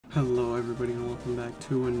Hello everybody and welcome back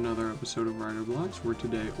to another episode of Roblox, where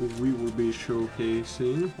today we will be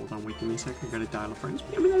showcasing, hold on, wait, give me a second, I gotta dial a friends.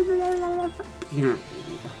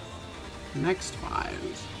 Next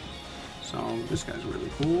Faiz. So, this guy's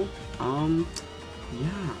really cool. Yeah,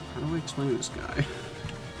 how do I explain this guy?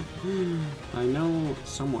 I know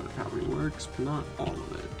somewhat of how he works, but not all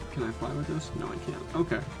of it. Can I fly with this? No, I can't.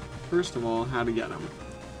 Okay, first of all, how to get him.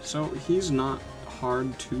 So, he's not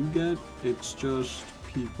hard to get, it's just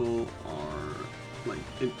people are, like,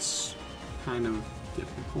 it's kind of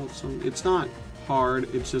difficult. So it's not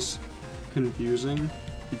hard, it's just confusing,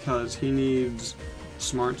 because he needs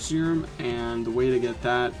smart serum, and the way to get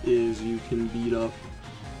that is you can beat up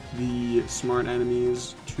the smart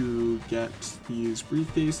enemies to get these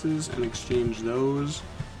briefcases and exchange those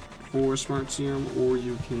for smart serum, or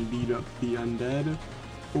you can beat up the undead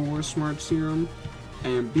for smart serum.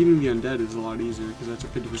 And beating the undead is a lot easier because that's a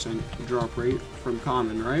 50% drop rate from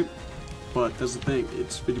common, right? But that's the thing,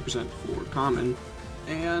 it's 50% for common.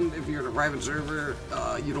 And if you're in a private server,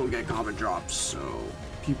 you don't get common drops, so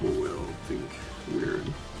people will think weird.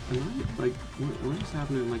 Am I, like, what is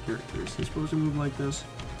happening to my character? Is he supposed to move like this?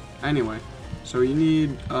 Anyway, so you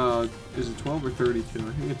need, is it 12 or 32?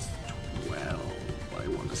 I think it's 12, I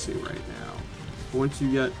want to say right now. Once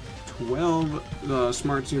you get 12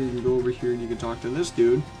 smart serum, you can go over here and you can talk to this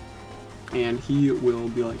dude, and he will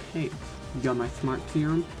be like, hey, you got my smart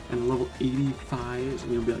serum and level 85s,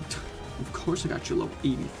 and you'll be like, of course I got your level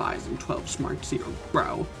 85s and 12 smart serum,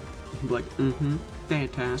 bro. He'll be like,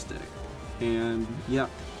 fantastic. And yeah,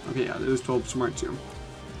 okay, yeah, there's 12 smart serum,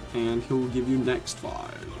 and he'll give you next 5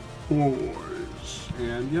 fours,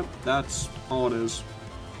 and yep, that's all it is.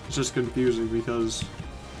 It's just confusing because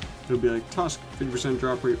it'll be like, Tusk, 50%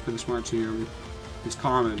 drop rate for the smart serum. It's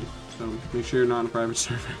common, so make sure you're not on a private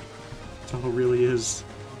server. That's all it really is.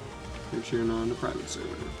 Make sure you're not on a private server.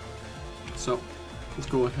 So, let's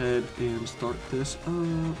go ahead and start this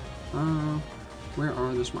up. Where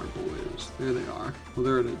are the smart boys? There they are. Well,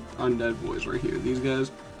 they're the undead boys right here. These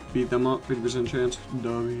guys, beat them up, 50% chance.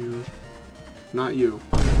 W. Not you.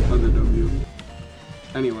 Other W.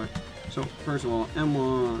 Anyway. So, first of all,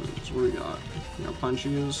 M1s, what do we got? We got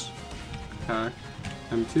punchies. Okay.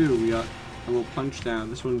 M2, we got a little punch down.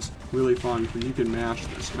 This one's really fun because you can mash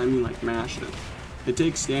this. I mean, like, mash it. It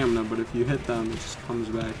takes stamina, but if you hit them, it just comes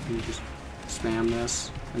back. And you just spam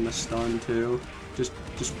this. And the stun, too. Just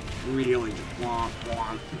really just womp,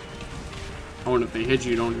 womp. Oh, and if they hit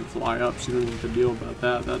you, you don't even fly up, so you don't have to deal about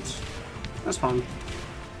that. That's fun.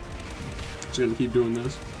 Just gonna keep doing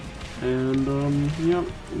this. And, yep,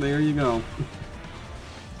 there you go.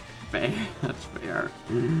 Fair. That's fair.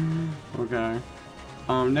 Okay.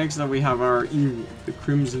 Next up we have our the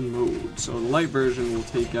Crimson mode. So the light version will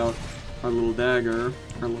take out our little dagger,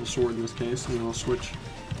 our little sword in this case, and then I'll switch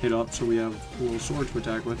it up so we have a little sword to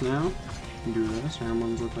attack with now. And do this. Our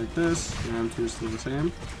M1s look like this, and M2 is still the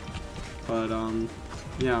same. But,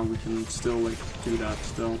 yeah, we can still, like, do that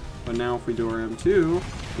still. But now if we do our M2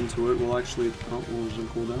 into it, we'll actually, oh, we'll zoom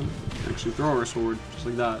cooldown. Actually throw our sword, just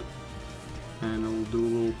like that. And we'll do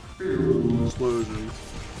a little explosion.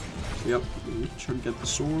 Yep, you should get the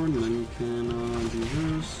sword, and then you can do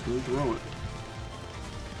this, and throw it.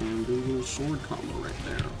 And do a little sword combo right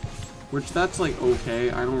there. Which, that's like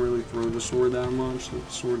okay, I don't really throw the sword that much, the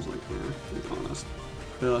sword's like, to be honest.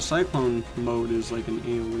 The Cyclone mode is like an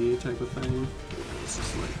AoE type of thing. It's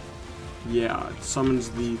just like, yeah, it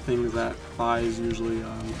summons the things that Faiz usually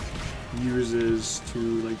uses to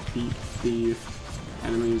like beat the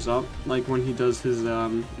enemies up. Like when he does his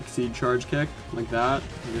exceed charge kick, like that.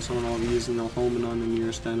 I guess summon all these and they'll home in on the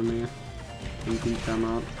nearest enemy and beat them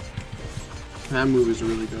up. That move is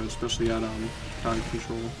really good, especially at crowd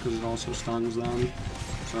control, because it also stuns them.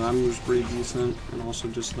 So that move's pretty decent, and also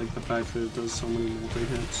just like the fact that it does so many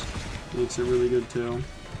multi-hits makes it really good too.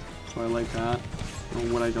 So I like that.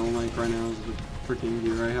 And what I don't like right now is the freaking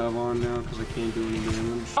gear I have on now, because I can't do any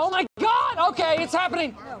damage. Oh my god! Okay, it's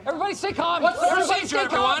happening! Everybody stay calm! What's the procedure,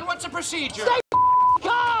 everyone? What's the procedure? Stay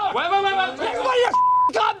calm! Wait! Everybody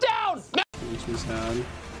calm down! Makes me sad.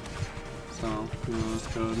 So, you know, that's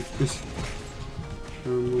good.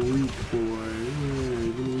 I'm a weak boy. Yeah,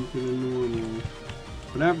 even weaker than normal.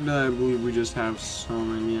 But after that, I believe we just have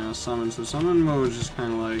summon. Yeah, summon. So summon mode is just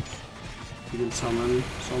kind of like, you can summon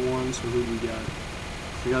someone. So who do we got?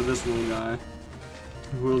 We got this little guy,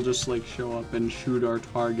 who will just like show up and shoot our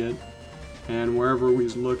target, and wherever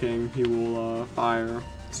he's looking, he will fire.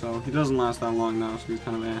 So he doesn't last that long now, so he's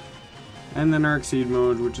kind of eh. And then our exceed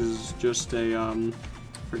mode, which is just a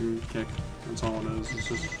freaking kick. That's all it is. It's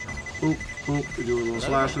just boop, boop. We do little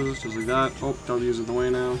slashes, just like that. Oh, W's in the way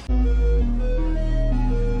now.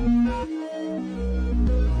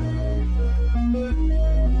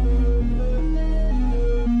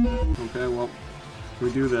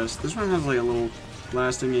 this. This one has like a little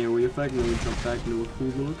lasting AoE effect, and then we jump back into a cool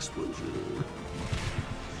little explosion.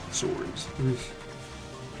 Swords.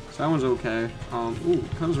 So that one's okay. Ooh,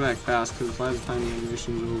 it comes back fast because by the time the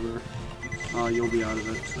animation's over, you'll be out of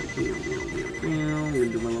it. So like, I'm gonna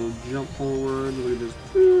do my little jump forward. Look at this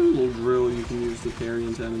little drill you can use to carry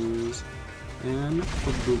into enemies. And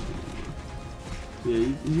boom.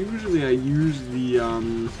 Yeah, usually I use the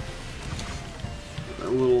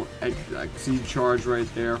little exceed charge right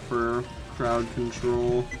there for crowd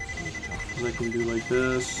control. Because I can do like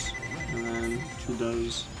this, and then she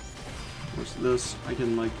does. What's this? I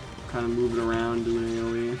can like kind of move it around, do an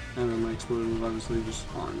AoE, and then my explosion will obviously just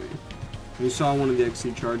spawn me. And you saw one of the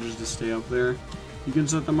exceed charges to stay up there. You can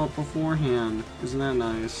set them up beforehand. Isn't that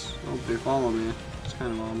nice? Oh, they follow me. It's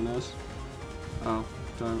kind of ominous. Oh,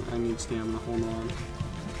 darn, I need stamina. Hold on.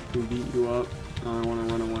 I can beat you up. Oh, I want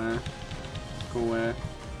to run away. Go away.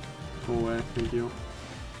 Go away. Thank you.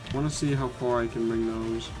 I want to see how far I can bring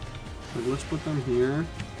those. Like, let's put them here.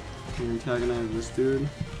 And antagonize this dude.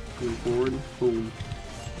 Move forward. Boom.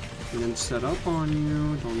 And then set up on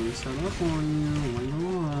you. Don't even set up on you. Oh my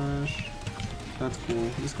gosh. That's cool.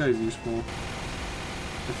 This guy's useful.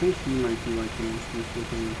 I think he might be like the most useful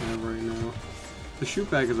thing we have right now. The shoot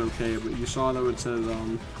bag is okay, but you saw that it says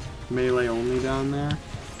melee only down there.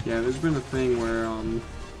 Yeah, there's been a thing where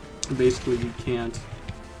basically we can't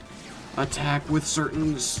attack with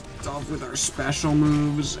certain stuff with our special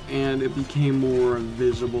moves, and it became more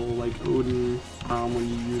visible, like Odin, when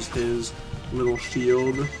you used his little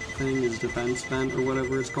shield thing, his defense vent or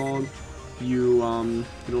whatever it's called, you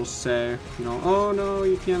it'll say, you know, oh no,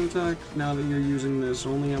 you can't attack now that you're using this,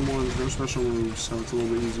 only M1s, no special moves, so it's a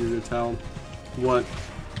little bit easier to tell what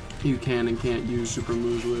you can and can't use super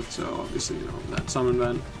moves with. So obviously, you know, that summon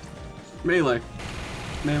vent, melee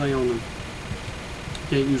only.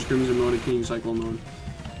 Can't use Crimson mode, can't use Cycle mode.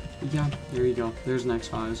 But yeah, there you go. There's next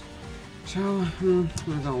Faiz. So,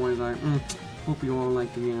 as always, I hope you all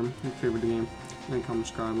like the game, favorite the game, and comment,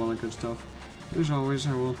 subscribe, all that good stuff. As always,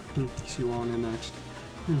 I will see you all in the next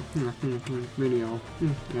video.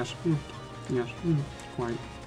 Yes, quite.